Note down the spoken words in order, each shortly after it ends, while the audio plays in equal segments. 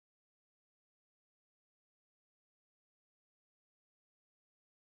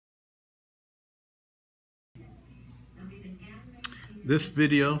This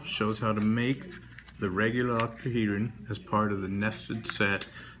video shows how to make the regular octahedron as part of the nested set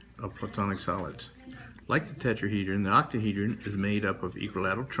of Platonic solids. Like the tetrahedron, the octahedron is made up of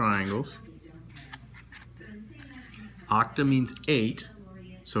equilateral triangles. Octa means 8,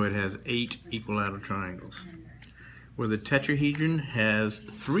 so it has 8 equilateral triangles. Where the tetrahedron has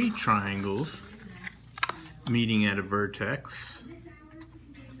 3 triangles meeting at a vertex,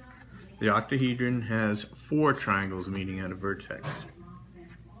 the octahedron has 4 triangles meeting at a vertex.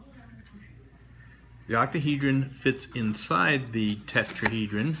 The octahedron fits inside the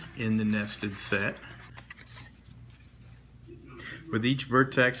tetrahedron in the nested set, with each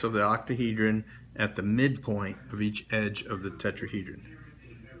vertex of the octahedron at the midpoint of each edge of the tetrahedron.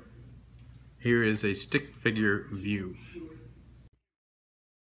 Here is a stick figure view.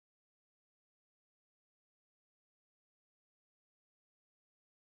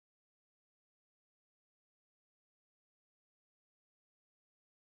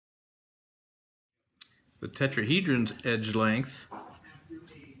 The tetrahedron's edge length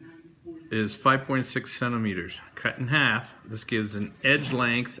is 5.6 centimeters. Cut in half, this gives an edge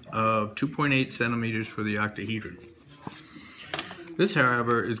length of 2.8 centimeters for the octahedron. This,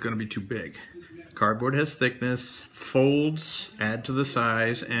 however, is going to be too big. Cardboard has thickness, folds add to the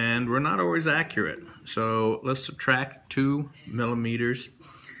size, and we're not always accurate. So let's subtract 2 millimeters,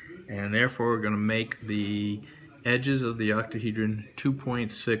 and therefore we're going to make the edges of the octahedron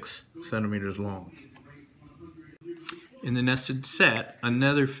 2.6 centimeters long. In the nested set,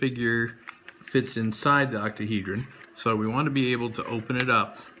 another figure fits inside the octahedron, so we want to be able to open it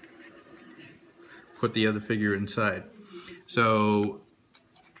up, put the other figure inside. So,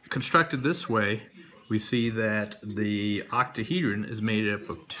 constructed this way, we see that the octahedron is made up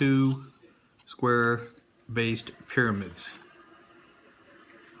of 2 square-based pyramids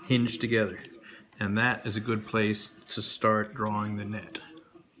hinged together, and that is a good place to start drawing the net.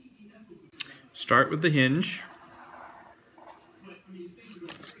 Start with the hinge.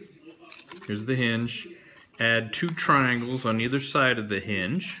 Here's the hinge. Add 2 triangles on either side of the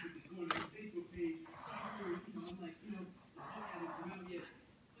hinge.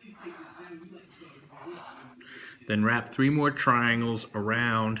 Then wrap 3 more triangles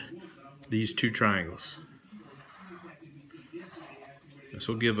around these 2 triangles. This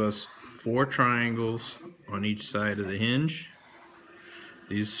will give us 4 triangles on each side of the hinge.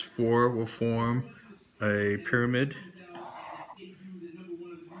 These 4 will form a pyramid.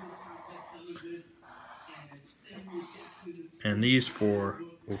 And these 4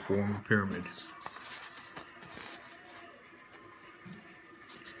 will form a pyramid.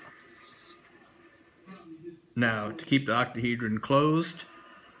 Now, to keep the octahedron closed,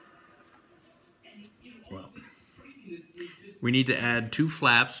 we need to add 2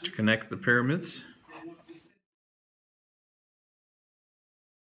 flaps to connect the pyramids.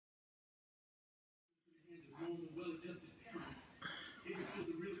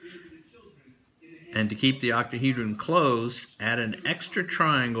 And to keep the octahedron closed, add an extra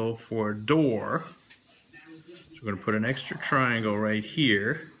triangle for a door. So we're going to put an extra triangle right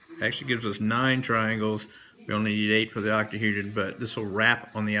here. It actually gives us 9 triangles. We only need 8 for the octahedron, but this will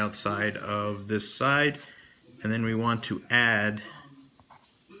wrap on the outside of this side. And then we want to add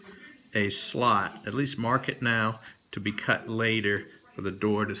a slot, at least mark it now, to be cut later for the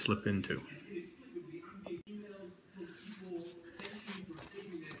door to slip into.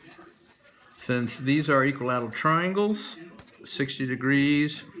 Since these are equilateral triangles, 60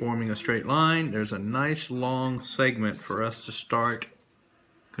 degrees, forming a straight line, there's a nice long segment for us to start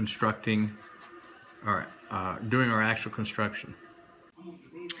constructing, doing our actual construction.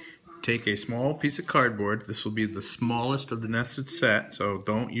 Take a small piece of cardboard. This will be the smallest of the nested set, so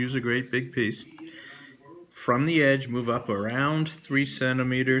don't use a great big piece. From the edge, move up around 3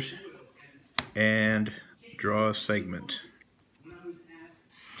 centimeters and draw a segment.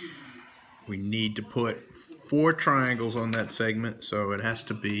 We need to put 4 triangles on that segment, so it has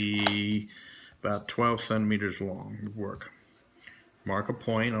to be about 12 centimeters long would work. Mark a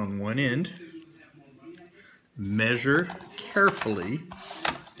point on one end. Measure carefully.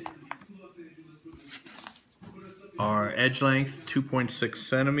 Our edge length, 2.6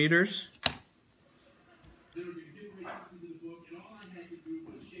 centimeters.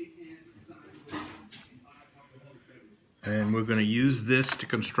 And we're going to use this to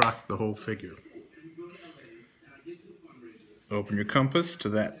construct the whole figure. Open your compass to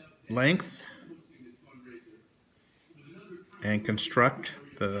that length and construct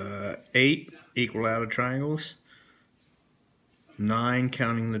the 8 equilateral triangles, 9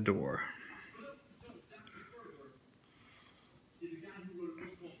 counting the door.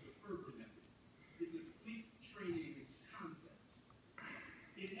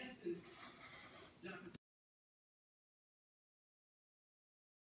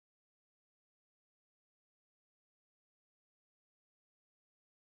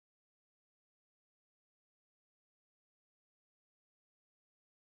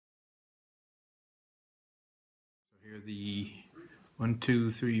 Here are the 1,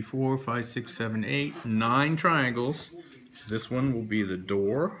 2, 3, 4, 5, 6, 7, 8, 9 triangles. This one will be the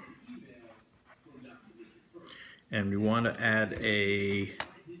door. And we want to add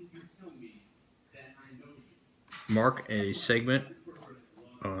mark a segment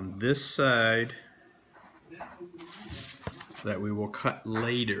on this side that we will cut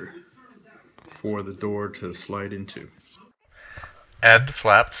later for the door to slide into. Add the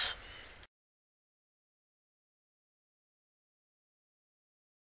flaps.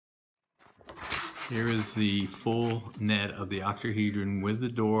 Here is the full net of the octahedron with the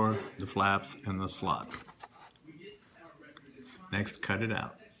door, the flaps, and the slot. Next, cut it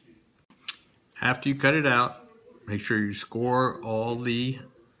out. After you cut it out, make sure you score all the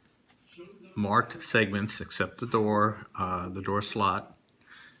marked segments except the door slot,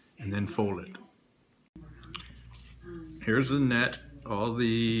 and then fold it. Here's the net. All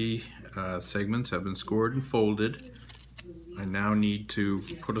the segments have been scored and folded. I now need to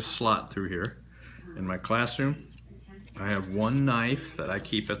put a slot through here. In my classroom, I have one knife that I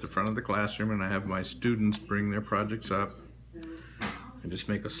keep at the front of the classroom, and I have my students bring their projects up and just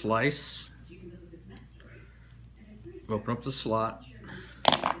make a slice, open up the slot,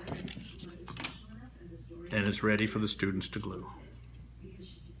 and it's ready for the students to glue.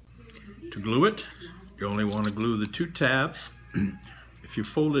 To glue it, you only want to glue the 2 tabs. If you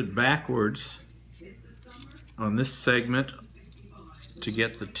fold it backwards on this segment to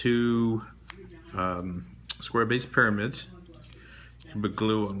get the 2 square base pyramids, you would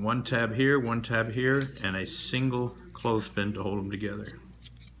glue on one tab here, and a single clothespin to hold them together.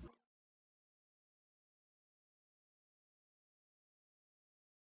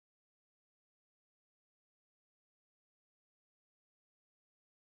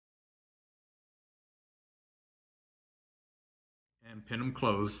 And pin them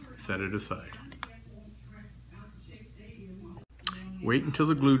closed, set it aside. Wait until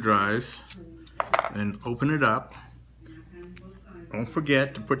the glue dries, and open it up. Don't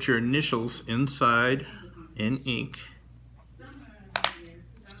forget to put your initials inside in ink.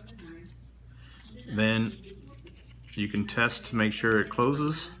 Then you can test to make sure it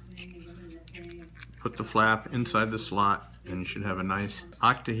closes. Put the flap inside the slot, and you should have a nice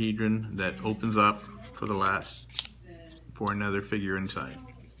octahedron that opens up for another figure inside.